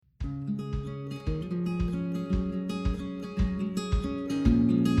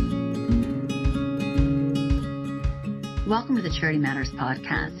Welcome to the Charity Matters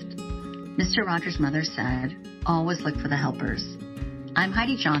podcast. Mr. Rogers' mother said, always look for the helpers. I'm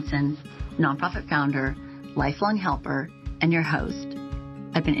Heidi Johnson, nonprofit founder, lifelong helper, and your host.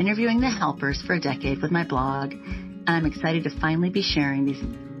 I've been interviewing the helpers for a decade with my blog, and I'm excited to finally be sharing these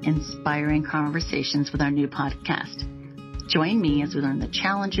inspiring conversations with our new podcast. Join me as we learn the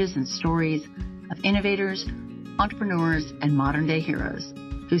challenges and stories of innovators, entrepreneurs, and modern-day heroes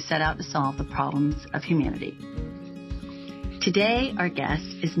who set out to solve the problems of humanity. Today, our guest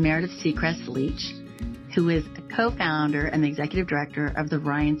is Meredith Seacrest Leach, who is a co-founder and the executive director of the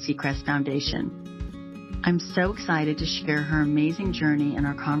Ryan Seacrest Foundation. I'm so excited to share her amazing journey in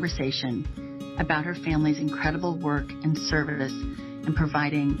our conversation about her family's incredible work and service in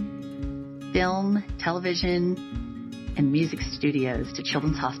providing film, television, and music studios to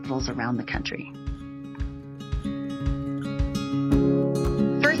children's hospitals around the country.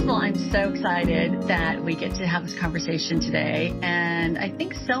 First of all, I'm so excited that we get to have this conversation today. And I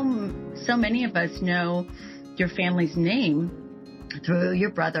think so many of us know your family's name through your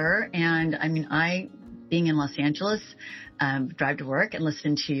brother. And I, being in Los Angeles, drive to work and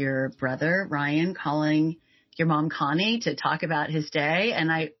listen to your brother, Ryan, calling your mom, Connie, to talk about his day.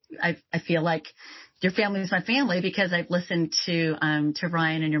 And I feel like your family is my family because I've listened to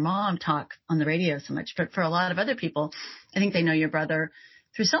Ryan and your mom talk on the radio so much. But for a lot of other people, I think they know your brother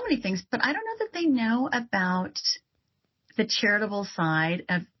through so many things, but I don't know that they know about the charitable side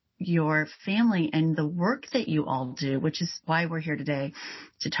of your family and the work that you all do, which is why we're here today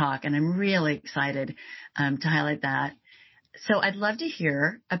to talk. And I'm really excited to highlight that. So I'd love to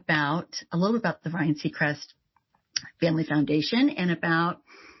hear a little bit about the Ryan Seacrest Family Foundation and about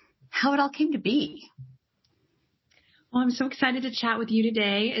how it all came to be. Well, I'm so excited to chat with you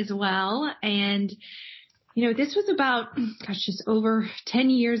today as well. And this was about, just over 10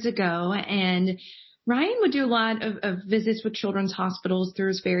 years ago. And Ryan would do a lot of visits with children's hospitals through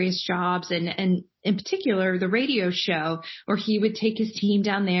his various jobs and in particular the radio show, where he would take his team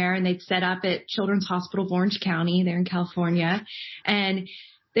down there and they'd set up at Children's Hospital of Orange County there in California. And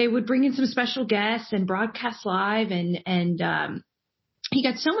they would bring in some special guests and broadcast live. And he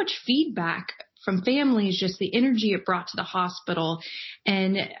got so much feedback from families, just the energy it brought to the hospital.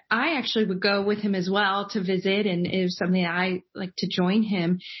 And I actually would go with him as well to visit, and it was something that I like to join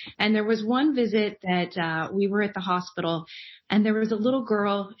him. And there was one visit that we were at the hospital, and there was a little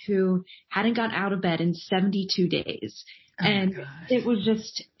girl who hadn't got out of bed in 72 days. Oh, and it was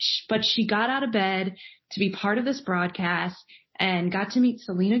but she got out of bed to be part of this broadcast and got to meet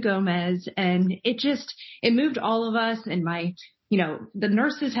Selena Gomez. And it moved all of us, and the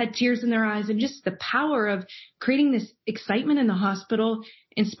nurses had tears in their eyes, and just the power of creating this excitement in the hospital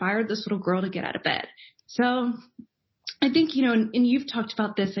inspired this little girl to get out of bed. So I think, and you've talked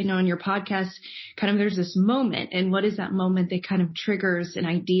about this, I know in your podcast, kind of there's this moment, and what is that moment that kind of triggers an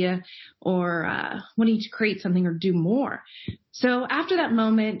idea or wanting to create something or do more. So after that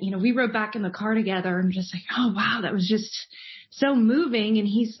moment, we rode back in the car together and just like, oh, wow, that was just so moving. And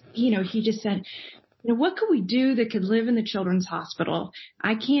he just said, what could we do that could live in the children's hospital?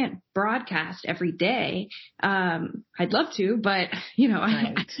 I can't broadcast every day. I'd love to, but,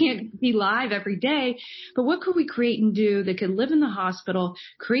 right. I can't be live every day. But what could we create and do that could live in the hospital,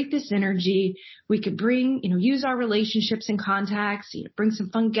 create this energy? We could bring, use our relationships and contacts, bring some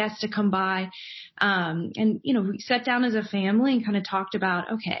fun guests to come by. We sat down as a family and kind of talked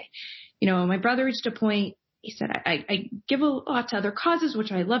about, okay, my brother reached a point. He said, I give a lot to other causes,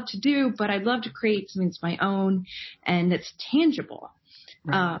 which I love to do, but I'd love to create something that's my own and that's tangible,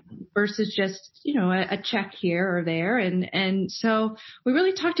 right. Versus just, a check here or there. And so we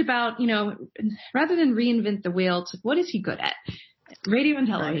really talked about, rather than reinvent the wheel, it's like, what is he good at? Radio and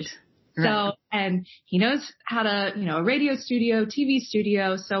television. Right. So, and he knows how to, a radio studio, TV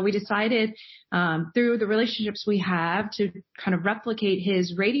studio. So we decided, through the relationships we have to kind of replicate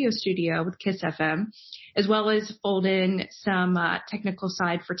his radio studio with KISS FM, as well as fold in some technical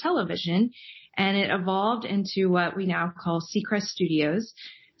side for television. And it evolved into what we now call Seacrest Studios.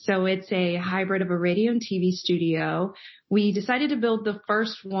 So it's a hybrid of a radio and TV studio. We decided to build the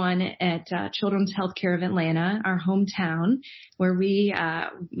first one at Children's Healthcare of Atlanta, our hometown, where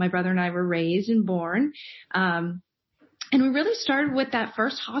my brother and I were raised and born. And we really started with that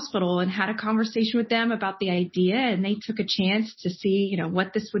first hospital and had a conversation with them about the idea, and they took a chance to see,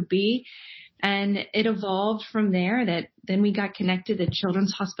 what this would be. And it evolved from there that then we got connected to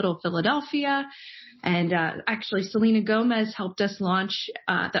Children's Hospital of Philadelphia. And actually, Selena Gomez helped us launch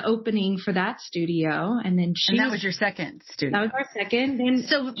the opening for that studio. And then that was your second studio. That was our second.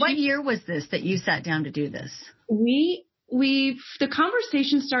 So what year was this that you sat down to do this? We the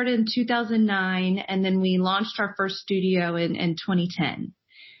conversation started in 2009, and then we launched our first studio in 2010.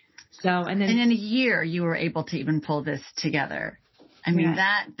 So, and in a year you were able to even pull this together. I mean,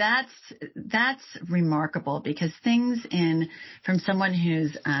 that's remarkable, because from someone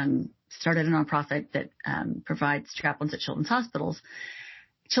who's started a nonprofit that provides chaplains at children's hospitals.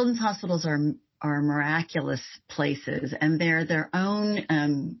 Children's hospitals are miraculous places, and they're their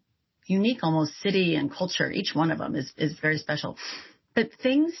own unique almost city and culture. Each one of them is very special. But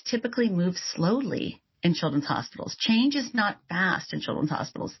things typically move slowly in children's hospitals. Change is not fast in children's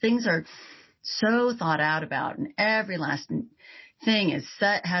hospitals. Things are so thought out about, and every last thing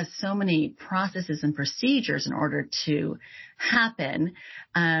has so many processes and procedures in order to happen.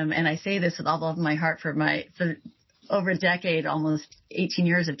 And I say this with all of my heart for over a decade, almost 18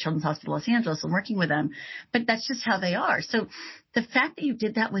 years of Children's Hospital Los Angeles and working with them. But that's just how they are. So the fact that you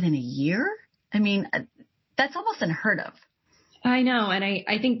did that within a year, I mean, that's almost unheard of. I know. And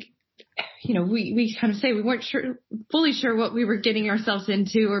I think, we kind of say we weren't fully sure what we were getting ourselves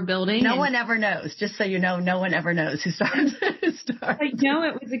into or building. No one ever knows. Just so you know, no one ever knows who starts. I know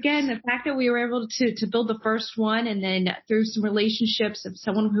it was, again, the fact that we were able to build the first one, and then through some relationships of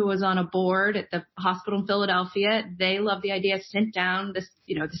someone who was on a board at the hospital in Philadelphia, they loved the idea, sent down the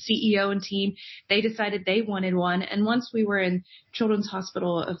CEO and team. They decided they wanted one. And once we were in Children's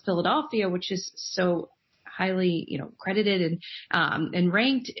Hospital of Philadelphia, which is so highly, credited and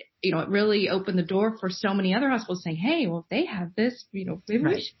ranked, it really opened the door for so many other hospitals saying, hey, well, if they have this, maybe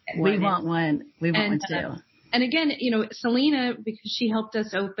right. We want one. We want one too. And again, Selena, because she helped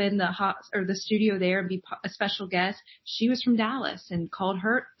us open the studio there and be a special guest, she was from Dallas, and called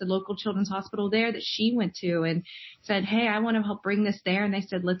the local children's hospital there that she went to, and said, hey, I want to help bring this there. And they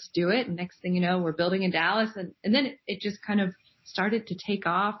said, let's do it. And next thing you know, we're building in Dallas. And then it just kind of started to take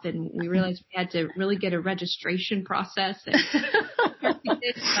off, and we realized we had to really get a registration process and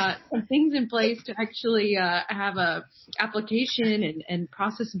some things in place to actually have a application and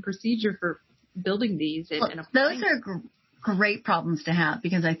process and procedure for building these. Those are great problems to have,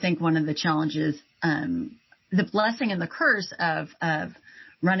 because I think one of the challenges, the blessing and the curse of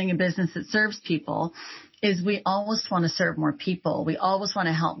running a business that serves people, is we always want to serve more people. We always want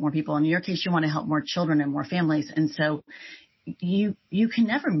to help more people. In your case, you want to help more children and more families. And so you can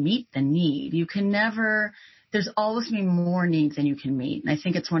never meet the need. There's always going to be more needs than you can meet. And I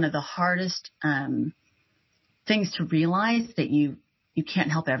think it's one of the hardest things to realize, that you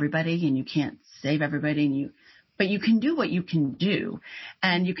can't help everybody and you can't save everybody, but you can do what you can do,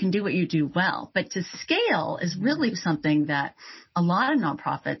 and you can do what you do well. But to scale is really something that a lot of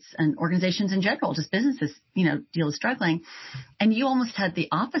nonprofits and organizations in general, just businesses, deal with struggling. And you almost had the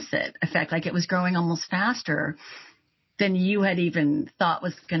opposite effect, like it was growing almost faster than you had even thought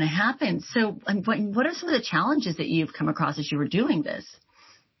was going to happen. So what are some of the challenges that you've come across as you were doing this?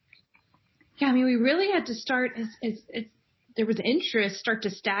 Yeah, I mean, we really had to start as there was interest, start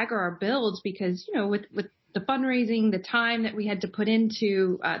to stagger our builds, because, with the fundraising, the time that we had to put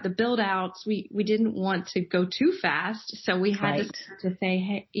into the build outs, we didn't want to go too fast. So we had to say,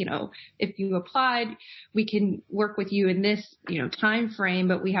 hey, if you applied, we can work with you in this, time frame,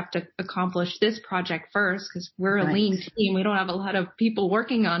 but we have to accomplish this project first, because we're a lean team. We don't have a lot of people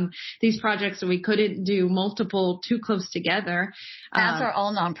working on these projects, so we couldn't do multiple too close together. As are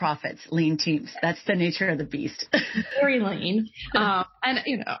all nonprofits, lean teams. That's the nature of the beast. Very lean.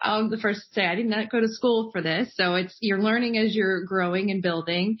 And, I'm the first to say I did not go to school for this. So you're learning as you're growing and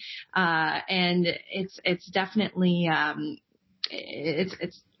building. And it's definitely,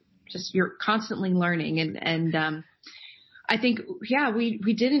 it's just, you're constantly learning. And I think,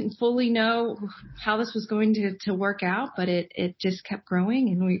 we didn't fully know how this was going to work out, but it just kept growing,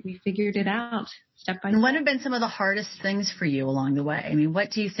 and we figured it out step by step. And what have been some of the hardest things for you along the way? I mean, what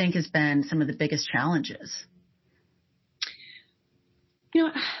do you think has been some of the biggest challenges?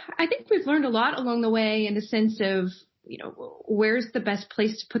 I think we've learned a lot along the way, in the sense of, where's the best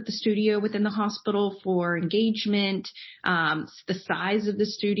place to put the studio within the hospital for engagement, the size of the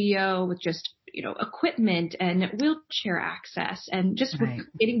studio with just, equipment and wheelchair access, and just we're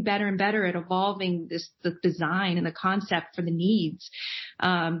getting better and better at evolving the design and the concept for the needs.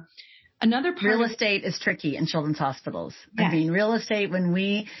 Another part real estate is tricky in children's hospitals. Yes. I mean, real estate, when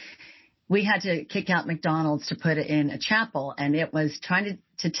we had to kick out McDonald's to put it in a chapel, and it was trying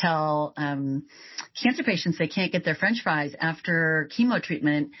to tell cancer patients they can't get their French fries after chemo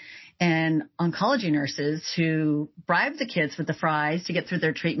treatment, and oncology nurses who bribe the kids with the fries to get through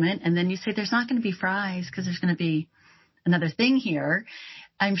their treatment. And then you say, there's not going to be fries because there's going to be another thing here.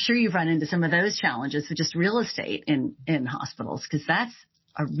 I'm sure you've run into some of those challenges with just real estate in hospitals, because that's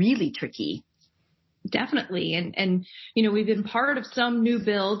a really tricky Definitely. And, we've been part of some new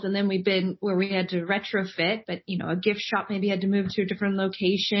builds, and then we've been where we had to retrofit, but, a gift shop maybe had to move to a different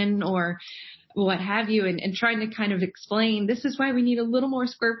location or what have you, and trying to kind of explain, this is why we need a little more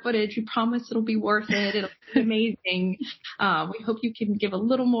square footage. We promise it'll be worth it. It'll be amazing. We hope you can give a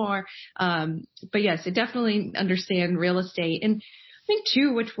little more. But yes, I definitely understand real estate. And I think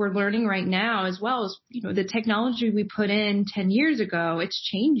too, which we're learning right now as well is, the technology we put in 10 years ago, it's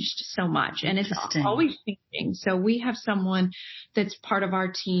changed so much and it's always changing. So we have someone that's part of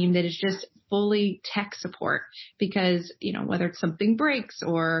our team that is just fully tech support because, whether it's something breaks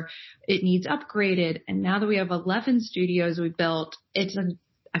or it needs upgraded. And now that we have 11 studios we built, it's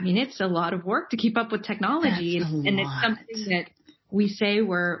a lot of work to keep up with technology. And it's something that we say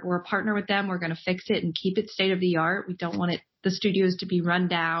we're a partner with them. We're going to fix it and keep it state of the art. We don't want the studios to be run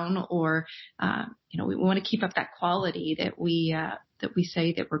down or, we want to keep up that quality that we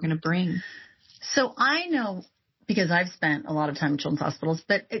say that we're going to bring. So I know, because I've spent a lot of time in children's hospitals,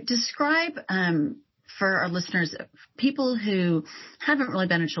 but describe for our listeners, people who haven't really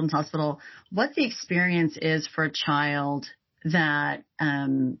been in a children's hospital, what the experience is for a child that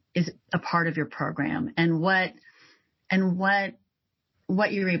is a part of your program and what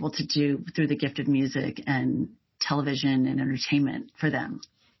you're able to do through the gift of music and television and entertainment for them.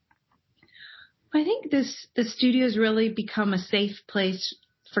 I think the studios really become a safe place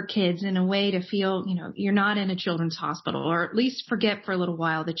for kids in a way to feel, you're not in a children's hospital, or at least forget for a little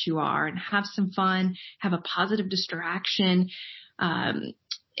while that you are, and have some fun, have a positive distraction,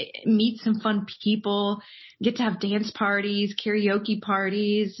 meet some fun people, get to have dance parties, karaoke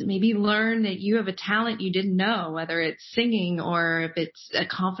parties, maybe learn that you have a talent you didn't know, whether it's singing or if it's a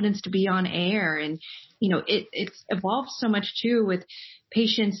confidence to be on air. And, it's evolved so much too with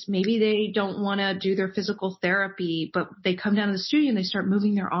patients. Maybe they don't want to do their physical therapy, but they come down to the studio and they start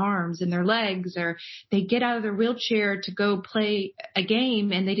moving their arms and their legs, or they get out of their wheelchair to go play a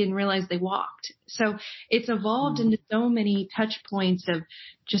game and they didn't realize they walked. So it's evolved into so many touch points of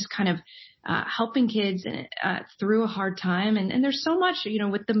just kind of helping kids through a hard time. And there's so much,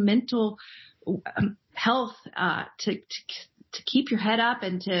 with the mental health to keep your head up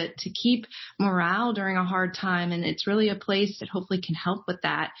and to keep morale during a hard time. And it's really a place that hopefully can help with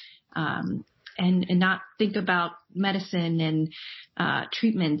that, and not think about medicine and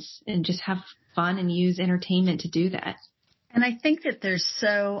treatments, and just have fun and use entertainment to do that. And I think that there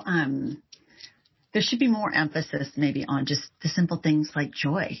should be more emphasis maybe on just the simple things like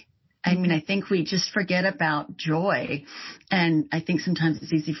joy. I mean, I think we just forget about joy. And I think sometimes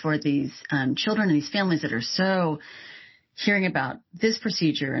it's easy for these children and these families that are so hearing about this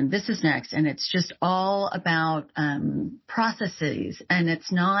procedure and this is next. And it's just all about processes. And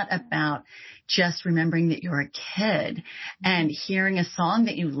it's not about just remembering that you're a kid and hearing a song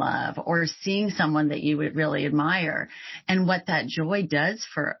that you love or seeing someone that you would really admire, and what that joy does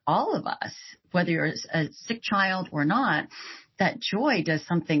for all of us, whether you're a sick child or not. That joy does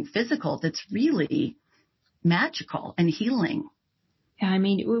something physical that's really magical and healing. Yeah, I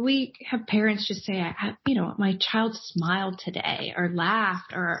mean, we have parents just say, my child smiled today or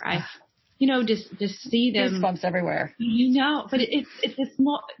laughed, or I, just see them. Goosebumps everywhere. But it's a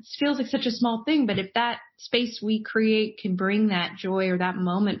small, it feels like such a small thing. But if that space we create can bring that joy or that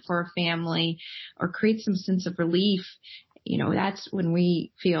moment for a family, or create some sense of relief, that's when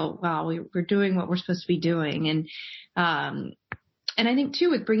we feel, wow, we're doing what we're supposed to be doing. And I think too,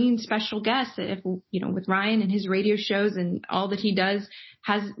 with bringing special guests, with Ryan and his radio shows and all that he does,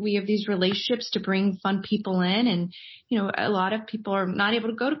 we have these relationships to bring fun people in. And, a lot of people are not able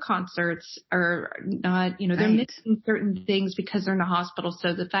to go to concerts, or not, they're missing certain things because they're in a hospital.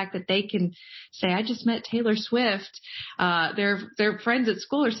 So the fact that they can say, I just met Taylor Swift, their friends at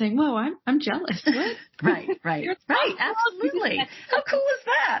school are saying, whoa, I'm jealous. What? Right. Absolutely. How cool is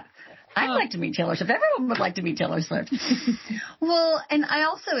that? I'd like to meet Taylor Swift. Everyone would like to meet Taylor Swift. Well, and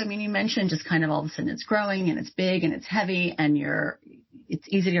you mentioned just kind of all of a sudden it's growing and it's big and it's heavy and it's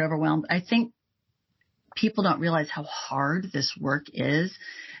easy to get overwhelmed. I think people don't realize how hard this work is.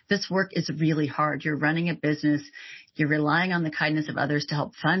 This work is really hard. You're running a business. You're relying on the kindness of others to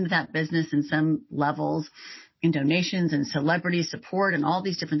help fund that business in some levels, in donations and celebrity support and all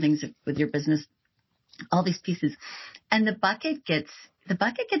these different things with your business, all these pieces. And the bucket gets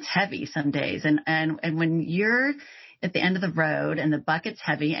heavy some days. And when you're at the end of the road and the bucket's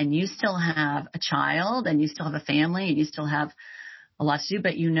heavy and you still have a child and you still have a family and you still have a lot to do,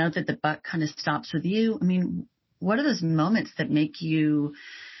 but that the buck kind of stops with you. I mean, what are those moments that make you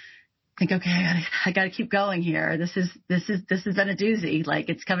think, okay, I got to keep going here. This has been a doozy. Like,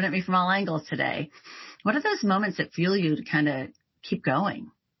 it's coming at me from all angles today. What are those moments that fuel you to kind of keep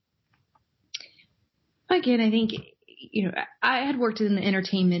going? Again, I think, I had worked in the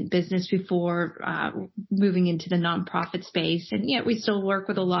entertainment business before moving into the nonprofit space. And yet we still work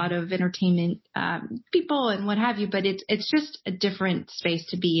with a lot of entertainment people and what have you. But it's just a different space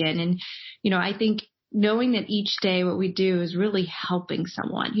to be in. And, I think knowing that each day what we do is really helping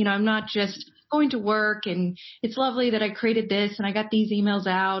someone. I'm not just going to work and it's lovely that I created this and I got these emails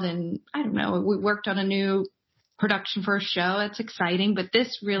out and I don't know, we worked on a new production for a show. That's exciting. But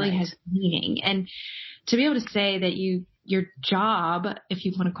this really has meaning. And to be able to say that your job, if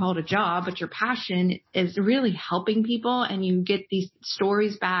you want to call it a job, but your passion is really helping people and you get these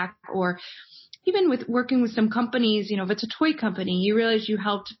stories back, or even with working with some companies, if it's a toy company, you realize you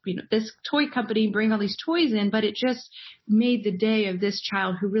helped, this toy company bring all these toys in, but it just made the day of this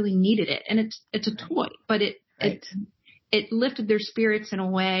child who really needed it. And it's a toy, but it lifted their spirits in a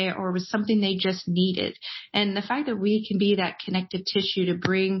way, or was something they just needed. And the fact that we can be that connective tissue to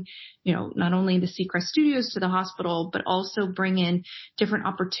bring, not only the Seacrest Studios to the hospital, but also bring in different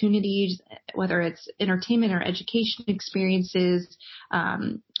opportunities, whether it's entertainment or education experiences,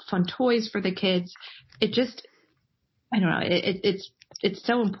 fun toys for the kids. It just, I don't know, it's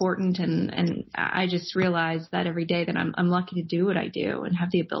so important. And I just realize that every day that I'm lucky to do what I do and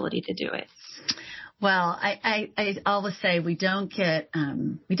have the ability to do it. Well, I always say we don't get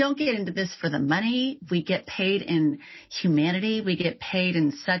into this for the money. We get paid in humanity. We get paid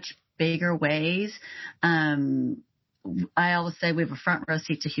in such bigger ways. I always say we have a front row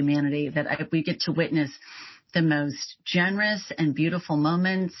seat to humanity, that we get to witness the most generous and beautiful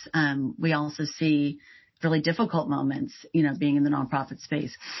moments. We also see really difficult moments, being in the nonprofit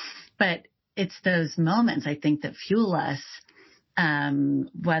space. But it's those moments, I think, that fuel us.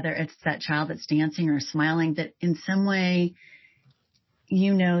 Whether it's that child that's dancing or smiling, that in some way,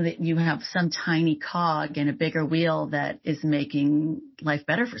 that you have some tiny cog in a bigger wheel that is making life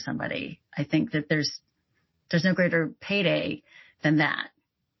better for somebody. I think that there's no greater payday than that.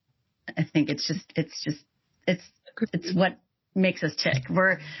 I think it's what makes us tick.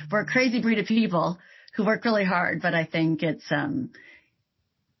 We're a crazy breed of people who work really hard, but I think it's a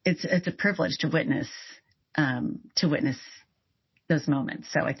privilege to witness those moments.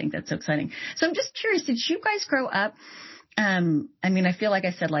 So I think that's so exciting. So I'm just curious, did you guys grow up? I feel like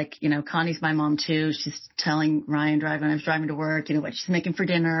I said, Connie's my mom too. She's telling Ryan when I was driving to work, what she's making for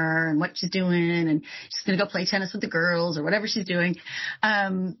dinner and what she's doing, and she's going to go play tennis with the girls or whatever she's doing.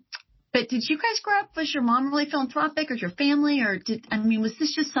 But did you guys grow up? Was your mom really philanthropic, or your family, or was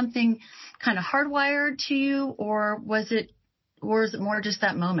this just something kind of hardwired to you, or was it more just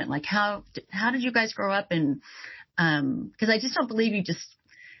that moment? Like how did you guys grow up? And because I just don't believe you just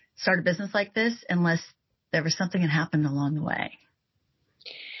start a business like this unless there was something that happened along the way.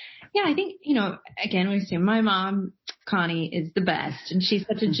 Yeah, I think, again, we say my mom, Connie, is the best. And she's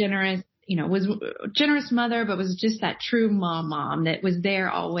such a generous, was a generous mother, but was just that true mom that was there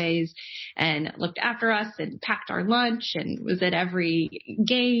always and looked after us and packed our lunch and was at every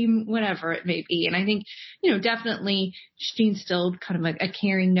game, whatever it may be. And I think, definitely she instilled kind of a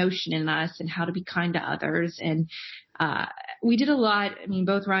caring notion in us and how to be kind to others. And we did a lot.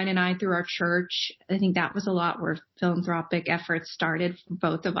 Both Ryan and I, through our church, I think that was a lot where philanthropic efforts started for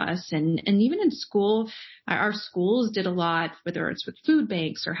both of us. And even in school, our schools did a lot, whether it's with food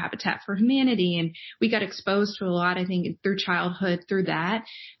banks or Habitat for Humanity. And we got exposed to a lot, I think, through childhood, through that.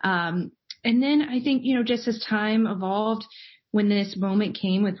 And then I think, just as time evolved, when this moment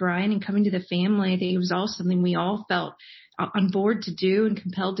came with Ryan and coming to the family, I think it was all something we all felt on board to do and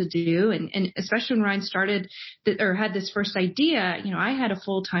compelled to do. And especially when Ryan started had this first idea, I had a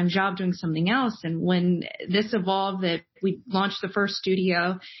full-time job doing something else. And when this evolved, that we launched the first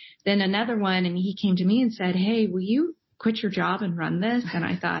studio, then another one, and he came to me and said, "Hey, will you quit your job and run this?" And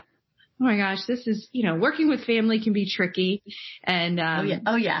I thought, oh my gosh, this is, working with family can be tricky. And,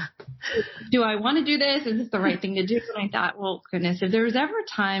 oh yeah. Do I want to do this? Is this the right thing to do? And I thought, well, goodness, if there was ever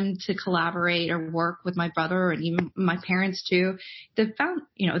a time to collaborate or work with my brother and even my parents too, the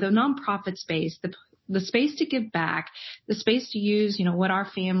nonprofit space, the space to give back, the space to use, what our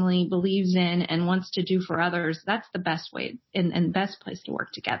family believes in and wants to do for others, that's the best way and best place to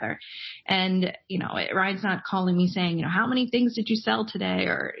work together. And, Ryan's not calling me saying, how many things did you sell today?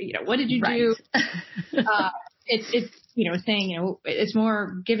 Or, what did you do? It's saying, it's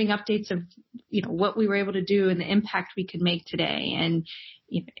more giving updates of, what we were able to do and the impact we could make today. And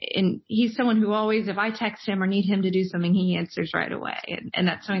he's someone who always, if I text him or need him to do something, he answers right away. And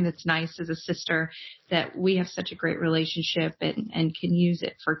that's something that's nice as a sister, that we have such a great relationship and can use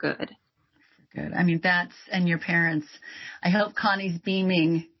it for good. Good. And your parents, I hope Connie's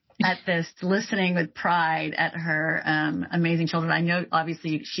beaming at this, listening with pride at her amazing children. I know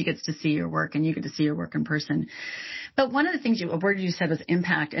obviously she gets to see your work and you get to see your work in person. But one of the things a word you said was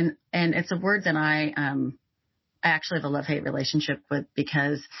impact. And it's a word that I actually have a love-hate relationship with,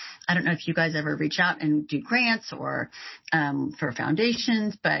 because I don't know if you guys ever reach out and do grants or for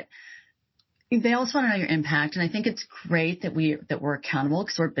foundations, but they also want to know your impact. And I think it's great that we're accountable,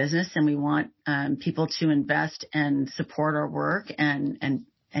 because we're a business and we want people to invest and support our work and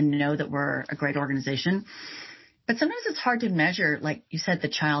know that we're a great organization. But sometimes it's hard to measure, like you said, the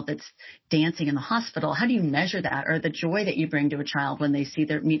child that's dancing in the hospital. How do you measure that? Or the joy that you bring to a child when they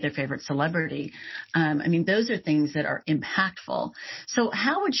meet their favorite celebrity? I mean, those are things that are impactful. So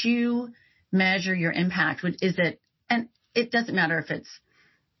how would you measure your impact? And it doesn't matter if it's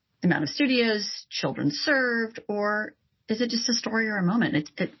the amount of studios, children served, or is it just a story or a moment?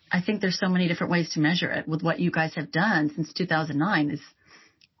 I think there's so many different ways to measure it. With what you guys have done since 2009,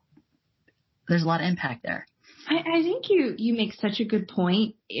 there's a lot of impact there. I think you make such a good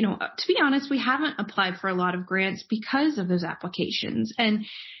point. You know, to be honest, we haven't applied for a lot of grants because of those applications. And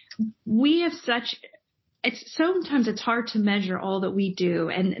we have sometimes it's hard to measure all that we do,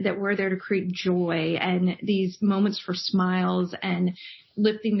 and that we're there to create joy and these moments for smiles and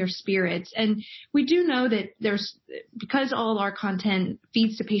lifting their spirits. And we do know that because all our content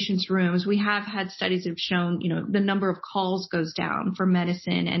feeds to patients' rooms, we have had studies that have shown, the number of calls goes down for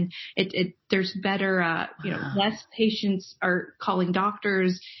medicine, and there's better, less patients are calling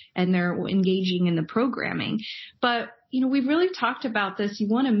doctors and they're engaging in the programming. But we've really talked about this. You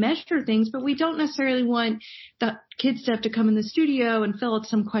want to measure things, but we don't necessarily want the kids to have to come in the studio and fill out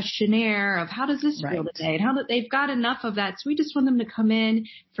some questionnaire of how does this feel today, and they've got enough of that. So we just want them to come in,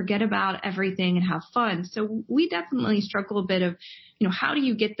 forget about everything, and have fun. So we definitely struggle a bit of, how do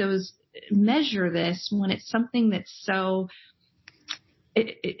you get measure this when it's something that's so,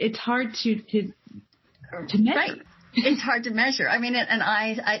 it's hard to measure. Right. It's hard to measure. I mean, and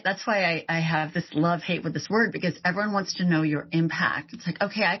I that's why I have this love-hate with this word, because everyone wants to know your impact. It's like,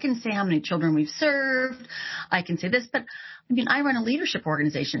 okay, I can say how many children we've served. I can say this, but I mean, I run a leadership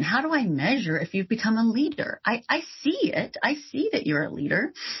organization. How do I measure if you've become a leader? I see it. I see that you're a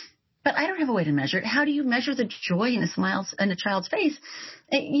leader, but I don't have a way to measure it. How do you measure the joy in a child's face?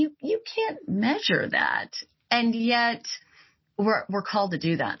 You can't measure that. And yet we're called to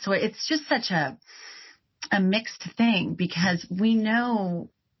do that. So it's just such a mixed thing, because we know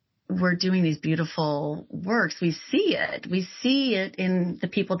we're doing these beautiful works. We see it in the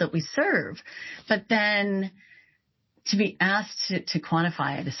people that we serve, but then to be asked to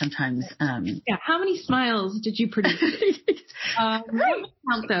quantify it is sometimes. How many smiles did you produce? Right.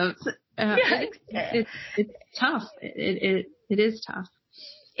 Count those. It's tough. It is tough.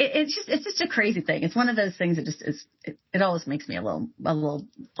 It's just a crazy thing. It's one of those things that just is. It always makes me a little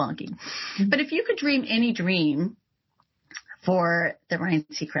funky. Mm-hmm. But if you could dream any dream for the Ryan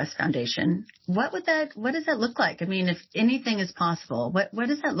Seacrest Foundation, what does that look like? I mean, if anything is possible, what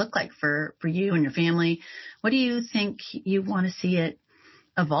does that look like for you and your family? What do you think you want to see it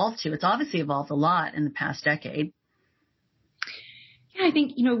evolve to? It's obviously evolved a lot in the past decade. Yeah, I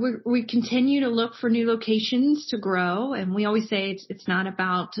think, we continue to look for new locations to grow. And we always say it's not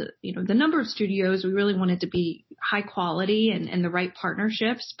about, the number of studios. We really want it to be high quality and the right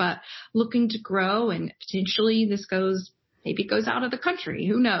partnerships, but looking to grow, and potentially maybe it goes out of the country.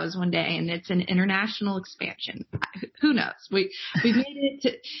 Who knows one day? And it's an international expansion. Who knows? We've made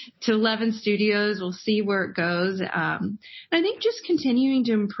it to 11 studios. We'll see where it goes. I think just continuing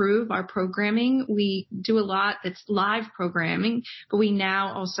to improve our programming. We do a lot that's live programming, but we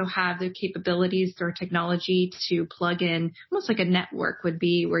now also have the capabilities through our technology to plug in almost like a network would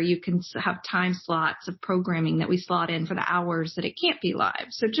be, where you can have time slots of programming that we slot in for the hours that it can't be live.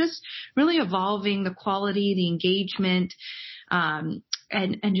 So just really evolving the quality, the engagement,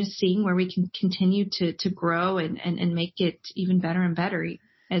 and just seeing where we can continue to grow and make it even better and better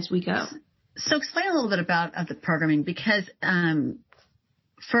as we go. So explain a little bit about the programming, because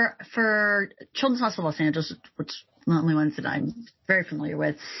for Children's Hospital Los Angeles, which is the only ones that I'm very familiar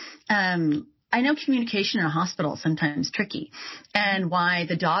with, I know communication in a hospital is sometimes tricky, and why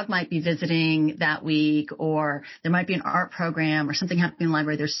the dog might be visiting that week, or there might be an art program or something happening in the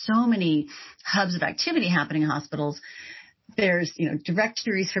library. There's so many hubs of activity happening in hospitals. There's,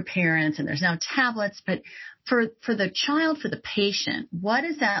 directories for parents, and there's now tablets, but for the child, for the patient, what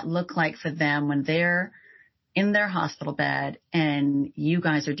does that look like for them when they're in their hospital bed and you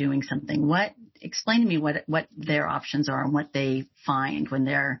guys are doing something? Explain to me what their options are and what they find when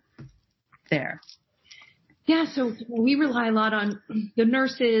they're there. Yeah, so we rely a lot on the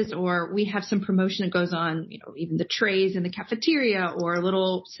nurses, or we have some promotion that goes on, even the trays in the cafeteria, or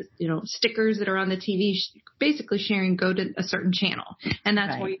little, stickers that are on the TV, basically sharing go to a certain channel. And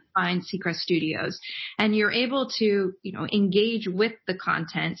that's Right. where you find Seacrest Studios. And you're able to, engage with the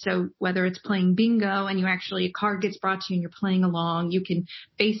content. So whether it's playing bingo and a card gets brought to you and you're playing along, you can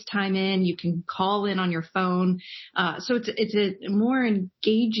FaceTime in, you can call in on your phone. So it's a more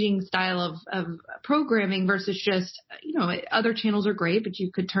engaging style of programming versus just, other channels are great, but you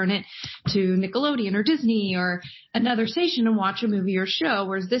could turn it to Nickelodeon or Disney or another station and watch a movie or show,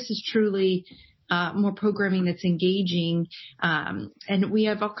 whereas this is truly more programming that's engaging. And we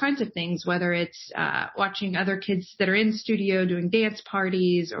have all kinds of things, whether it's watching other kids that are in studio doing dance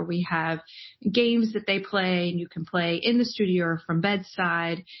parties, or we have games that they play and you can play in the studio or from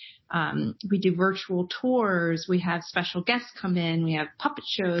bedside. We do virtual tours. We have special guests come in. We have puppet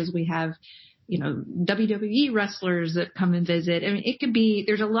shows. We have WWE wrestlers that come and visit. I mean,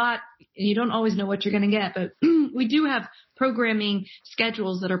 there's a lot, and you don't always know what you're going to get, but we do have programming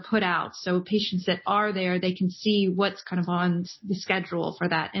schedules that are put out. So patients that are there, they can see what's kind of on the schedule for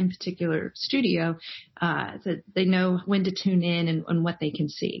that in particular studio, so they know when to tune in and what they can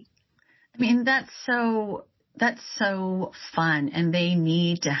see. I mean, that's so fun, and they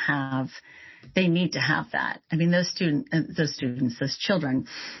need to have that. I mean, those children,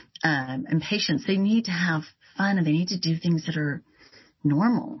 and patients, they need to have fun, and they need to do things that are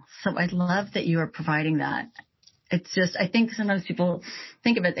normal. So I love that you are providing that. It's just, I think sometimes people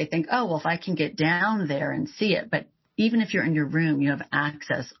think of it, they think, oh, well, if I can get down there and see it, but even if you're in your room, you have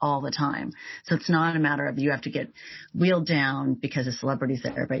access all the time. So it's not a matter of you have to get wheeled down because a celebrity's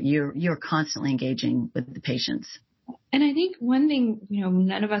there, but you're constantly engaging with the patients. And I think one thing,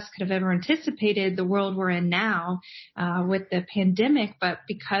 none of us could have ever anticipated the world we're in now with the pandemic, but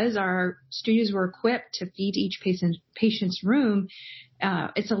because our studios were equipped to feed each patient's room,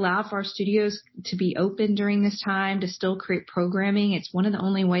 it's allowed for our studios to be open during this time, to still create programming. It's one of the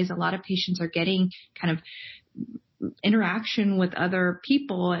only ways a lot of patients are getting kind of interaction with other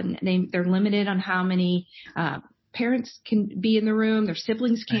people, and they're limited on how many parents can be in the room, their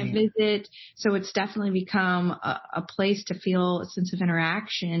siblings can't visit. So it's definitely become a place to feel a sense of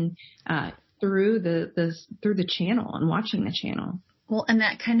interaction through the channel and watching the channel. Well, and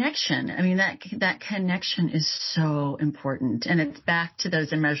that connection, I mean, that connection is so important. And it's back to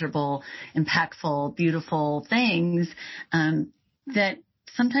those immeasurable, impactful, beautiful things that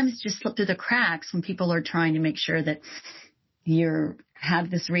sometimes just slip through the cracks when people are trying to make sure that you have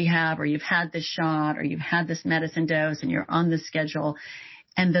this rehab, or you've had this shot, or you've had this medicine dose, and you're on this schedule.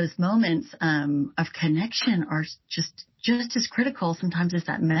 And those moments of connection are just as critical sometimes as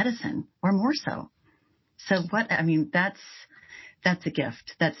that medicine, or more so. So that's a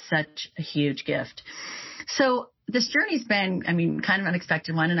gift. That's such a huge gift. So this journey's been, kind of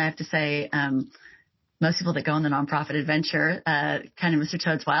unexpected one. And I have to say, most people that go on the nonprofit adventure, kind of Mr.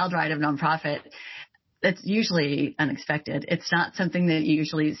 Toad's wild ride of nonprofit, that's usually unexpected. It's not something that you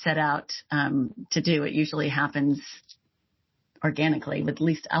usually set out to do. It usually happens organically with at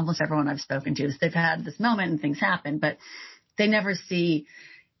least almost everyone I've spoken to. They've had this moment and things happen, but they never see.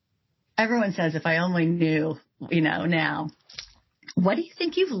 Everyone says, if I only knew, now. What do you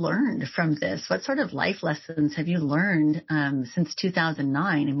think you've learned from this? What sort of life lessons have you learned since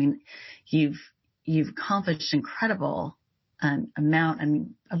 2009? You've accomplished incredible amount.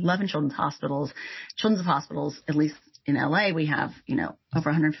 11 children's hospitals, at least in LA, we have, over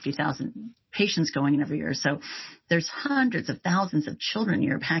 150,000 patients going in every year. So there's hundreds of thousands of children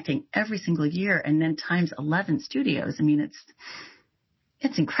you're impacting every single year, and then times 11 studios.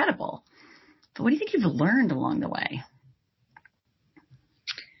 It's incredible. But what do you think you've learned along the way?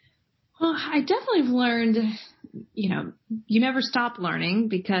 Well, I definitely have learned, you never stop learning,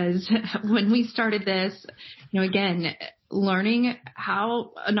 because when we started this, again, learning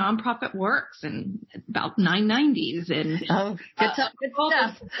how a nonprofit works and about 990s and good stuff.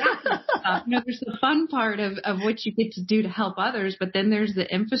 There's the fun part of what you get to do to help others, but then there's the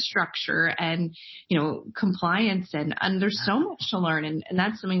infrastructure and compliance, and there's so much to learn, and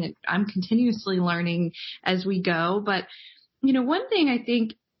that's something that I'm continuously learning as we go. But one thing I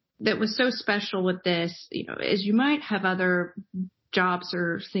think that was so special with this, is you might have other jobs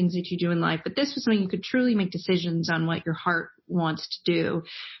or things that you do in life, but this was something you could truly make decisions on what your heart wants to do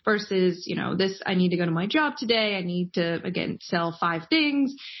versus, this, I need to go to my job today. I need to, again, sell 5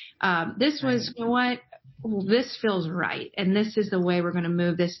 things. This was, what? Well, this feels right. And this is the way we're going to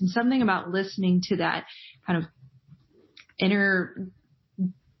move this. And something about listening to that kind of inner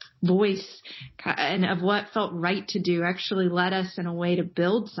voice and of what felt right to do actually led us in a way to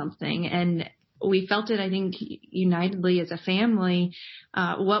build something. And we felt it, I think, unitedly as a family,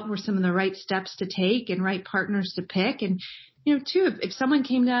 what were some of the right steps to take and right partners to pick. And, too, if someone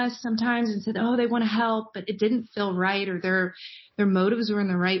came to us sometimes and said, oh, they want to help, but it didn't feel right, or their motives were in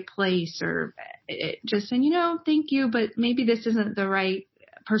the right place, or just saying, thank you, but maybe this isn't the right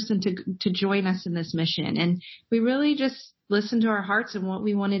person to join us in this mission. And we really just listened to our hearts and what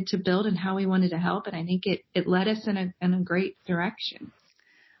we wanted to build and how we wanted to help. And I think it led us in a great direction.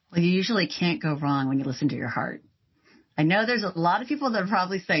 Well, you usually can't go wrong when you listen to your heart. I know there's a lot of people that are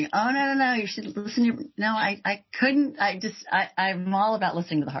probably saying, oh, no, you should listen to no, I couldn't. I'm all about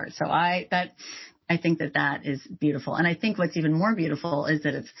listening to the heart. So I think that is beautiful. And I think what's even more beautiful is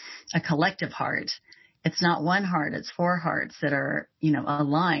that it's a collective heart. It's not one heart. It's 4 hearts that are,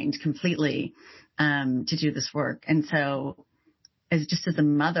 aligned completely to do this work. And so as a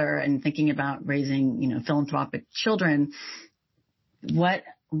mother and thinking about raising, philanthropic children, what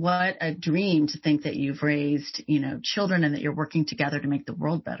a dream to think that you've raised, children and that you're working together to make the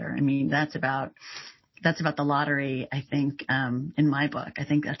world better. I mean, that's about the lottery, I think, in my book. I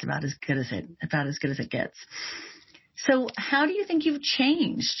think that's about as good as it gets. So how do you think you've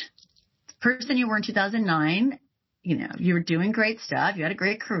changed? The person you were in 2009, you were doing great stuff. You had a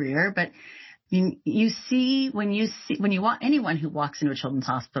great career, but when you want anyone who walks into a children's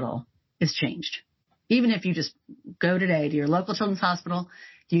hospital is changed. Even if you just go today to your local children's hospital,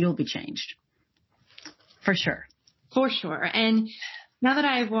 you'll be changed. For sure. For sure. And now that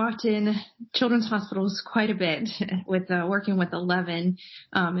I've walked in children's hospitals quite a bit with working with 11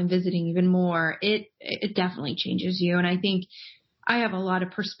 and visiting even more, it definitely changes you. And I think I have a lot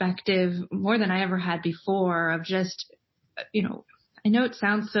of perspective, more than I ever had before, of just, I know it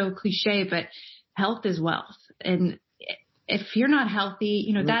sounds so cliche, but health is wealth. And if you're not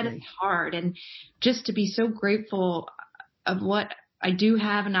healthy, that is hard. And just to be so grateful of what I do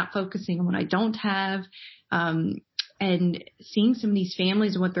have and not focusing on what I don't have, and seeing some of these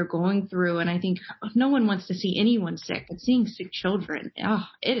families and what they're going through. And I think no one wants to see anyone sick, but seeing sick children,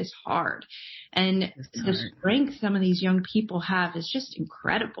 it is hard. And the strength some of these young people have is just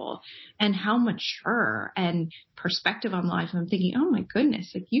incredible, and how mature and perspective on life. I'm thinking, oh my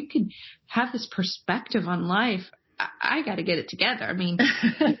goodness, if you could have this perspective on life, I got to get it together. I mean,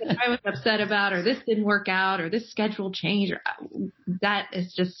 I was upset about, or this didn't work out, or this schedule changed, or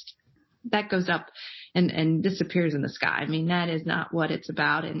that goes up and disappears in the sky. I mean, that is not what it's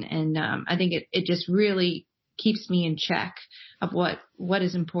about. And I think it just really keeps me in check of what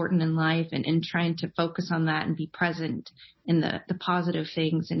is important in life, and trying to focus on that and be present in the positive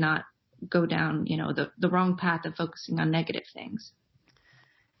things, and not go down, the wrong path of focusing on negative things.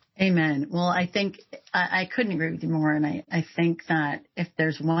 Amen. Well, I think I couldn't agree with you more. And I think that if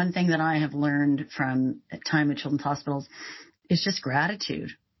there's one thing that I have learned from time at children's hospitals, it's just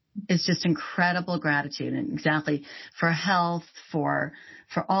gratitude. It's just incredible gratitude, and exactly for health, for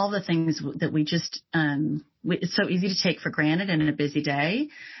all the things that we just, it's so easy to take for granted in a busy day.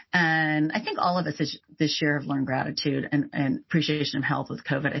 And I think all of us this year have learned gratitude and appreciation of health with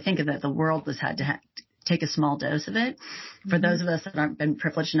COVID. I think that the world has had to take a small dose of it for those of us that aren't been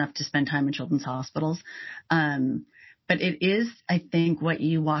privileged enough to spend time in children's hospitals. But it is, I think, what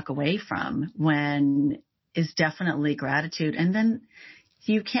you walk away from when is definitely gratitude. And then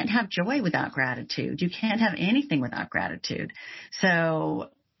you can't have joy without gratitude. You can't have anything without gratitude.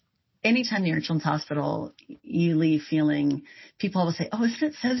 So anytime you're in children's hospital, you leave feeling, people will say, oh, isn't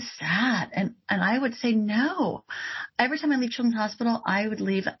it so sad? And I would say, no. Every time I leave children's hospital, I would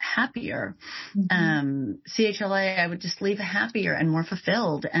leave happier. Mm-hmm. CHLA, I would just leave happier and more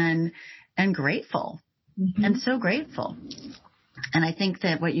fulfilled and grateful, and so grateful. And I think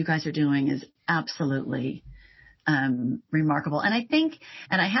that what you guys are doing is absolutely remarkable. And I think,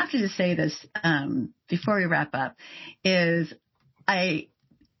 and I have to just say this before we wrap up, is I've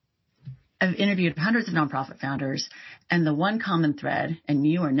interviewed hundreds of nonprofit founders, and the one common thread, and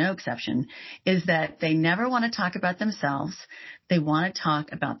you are no exception, is that they never want to talk about themselves. They want to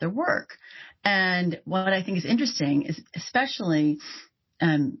talk about their work. And what I think is interesting is, especially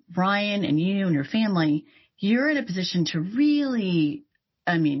Brian and you and your family, you're in a position to really,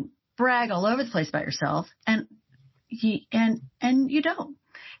 brag all over the place about yourself, and you don't,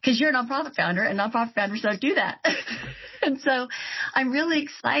 because you're a nonprofit founder, and nonprofit founders don't do that. And so I'm really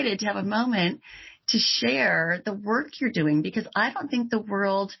excited to have a moment to share the work you're doing, because I don't think the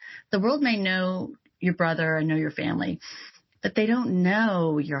world may know your brother and know your family, but they don't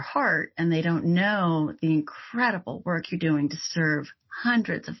know your heart, and they don't know the incredible work you're doing to serve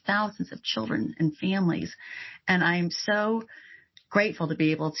hundreds of thousands of children and families. And I'm so grateful to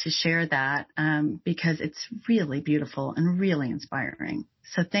be able to share that because it's really beautiful and really inspiring.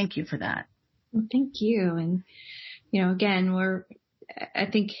 So thank you for that. Well, thank you. And, again, I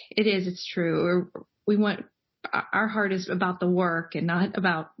think it's true. Our heart is about the work and not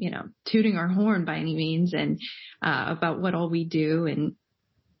about, tooting our horn by any means, and about what all we do. And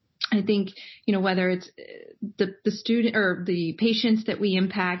I think, whether it's the student or the patients that we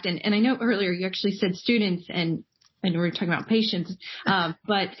impact, and I know earlier you actually said students, and we were talking about patients,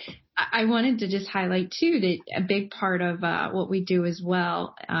 but I wanted to just highlight too that a big part of what we do as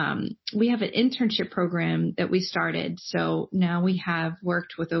well, we have an internship program that we started. So now we have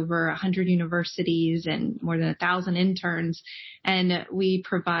worked with over 100 universities and more than 1,000 interns, and we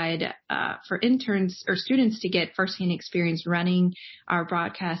provide for interns or students to get firsthand experience running our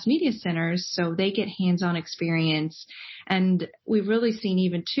broadcast media centers, so they get hands-on experience. And we've really seen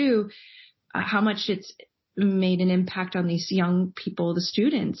even too how much it's made an impact on these young people, the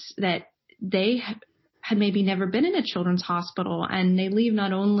students, that they had maybe never been in a children's hospital, and they leave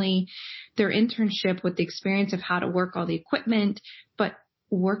not only their internship with the experience of how to work all the equipment, but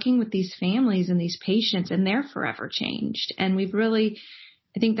working with these families and these patients, and they're forever changed. And I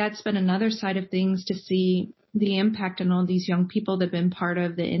think that's been another side of things, to see the impact on all these young people that have been part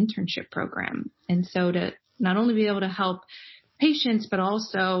of the internship program. And so to not only be able to help patients, but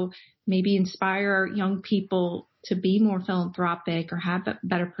also maybe inspire young people to be more philanthropic or have a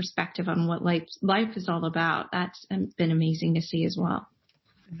better perspective on what life is all about. That's been amazing to see as well.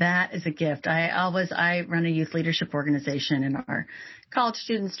 That is a gift. I run a youth leadership organization, and our college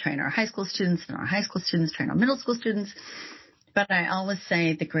students train our high school students, and our high school students train our middle school students. But I always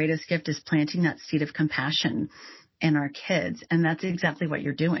say the greatest gift is planting that seed of compassion in our kids. And that's exactly what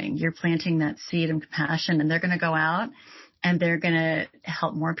you're doing. You're planting that seed of compassion, and they're going to go out and they're going to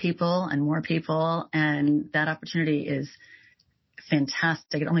help more people. And that opportunity is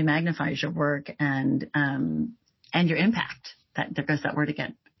fantastic. It only magnifies your work and your impact. There goes that word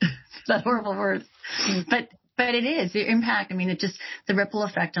again. That horrible word. But it is your impact. I mean, the ripple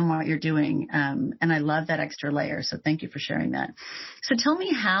effect on what you're doing. And I love that extra layer. So thank you for sharing that. So tell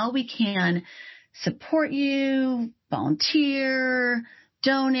me how we can support you, volunteer,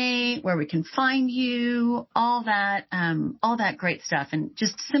 donate, where we can find you, all that great stuff, and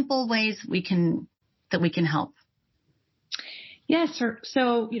just simple ways that we can help. Yes.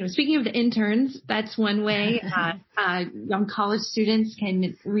 So, speaking of the interns, that's one way. Young college students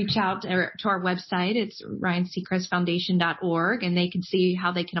can reach out to our website. It's RyanSeacrestFoundation.org, and they can see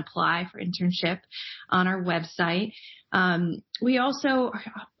how they can apply for internship on our website. We also,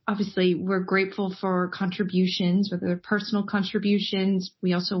 obviously, we're grateful for contributions, whether they're personal contributions.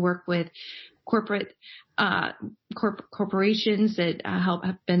 We also work with corporations that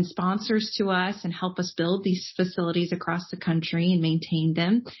have been sponsors to us and help us build these facilities across the country and maintain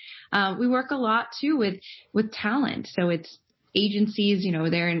them. We work a lot too with talent. So it's agencies,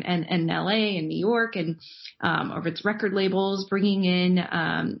 there in LA and New York, and or if it's record labels bringing in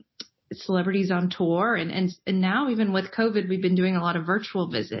celebrities on tour. And now, even with COVID, we've been doing a lot of virtual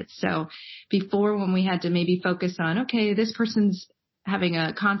visits. So before, when we had to maybe focus on, okay, this person's having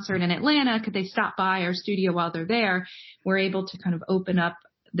a concert in Atlanta, could they stop by our studio while they're there? We're able to kind of open up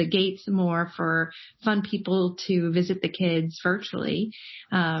the gates more for fun people to visit the kids virtually.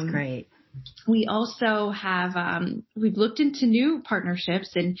 That's great. We also have, we've looked into new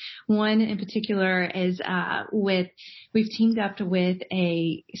partnerships, and one in particular is we've teamed up with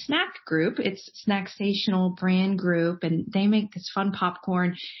a snack group. It's Snacksational brand group, and they make this fun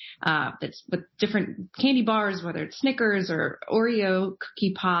popcorn that's with different candy bars, whether it's Snickers or Oreo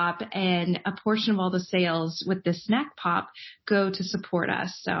cookie pop, and a portion of all the sales with the snack pop go to support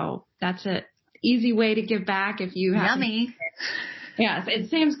us. So that's an easy way to give back if you have. Yummy. Yes, it's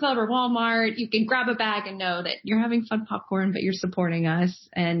Sam's Club or Walmart. You can grab a bag and know that you're having fun popcorn, but you're supporting us.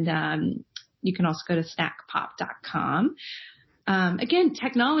 And you can also go to snackpop.com. Again,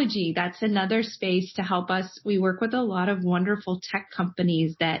 technology, that's another space to help us. We work with a lot of wonderful tech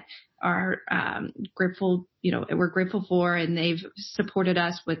companies that are grateful, we're grateful for, and they've supported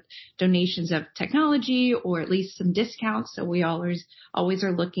us with donations of technology or at least some discounts. So we always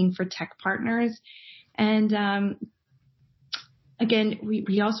are looking for tech partners. And again,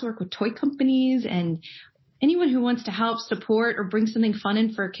 we also work with toy companies and anyone who wants to help support or bring something fun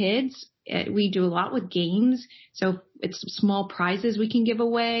in for kids. We do a lot with games. So it's small prizes we can give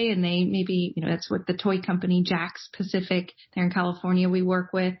away, and they maybe, that's what the toy company Jack's Pacific there in California we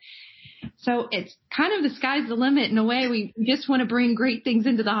work with. So it's kind of the sky's the limit in a way. We just want to bring great things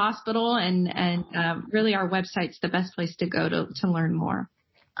into the hospital, and really our website's the best place to go to learn more.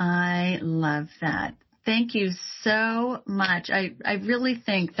 I love that. Thank you so much. I really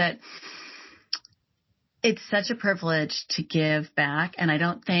think that It's such a privilege to give back. And I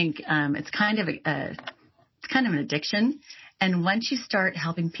don't think it's kind of an addiction. And once you start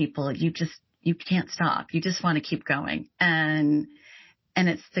helping people, you can't stop. You just want to keep going. And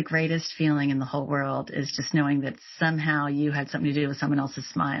it's the greatest feeling in the whole world, is just knowing that somehow you had something to do with someone else's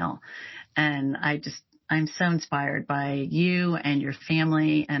smile. And I'm so inspired by you and your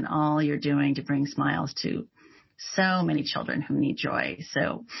family and all you're doing to bring smiles to so many children who need joy.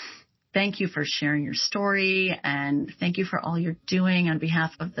 So thank you for sharing your story, and thank you for all you're doing on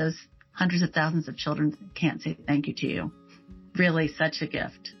behalf of those hundreds of thousands of children. Can't say thank you to you. Really such a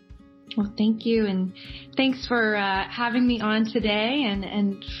gift. Well, thank you. And thanks for having me on today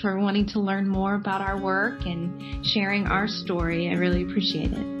and for wanting to learn more about our work and sharing our story. I really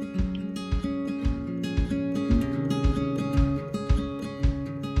appreciate it.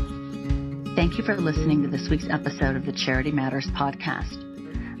 Thank you for listening to this week's episode of the Charity Matters podcast.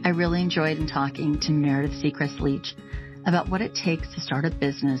 I really enjoyed talking to Meredith Sechrest Leach about what it takes to start a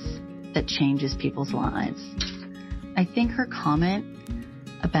business that changes people's lives. I think her comment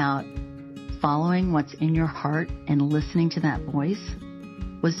about following what's in your heart and listening to that voice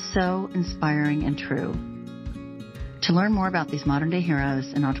was so inspiring and true. To learn more about these modern day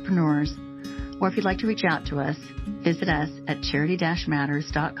heroes and entrepreneurs, or if you'd like to reach out to us, visit us at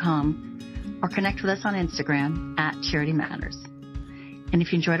charity-matters.com or connect with us on Instagram at Charity Matters. And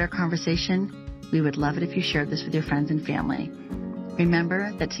if you enjoyed our conversation, we would love it if you shared this with your friends and family.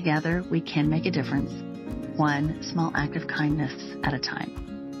 Remember that together we can make a difference, one small act of kindness at a time.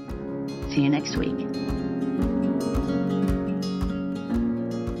 See you next week.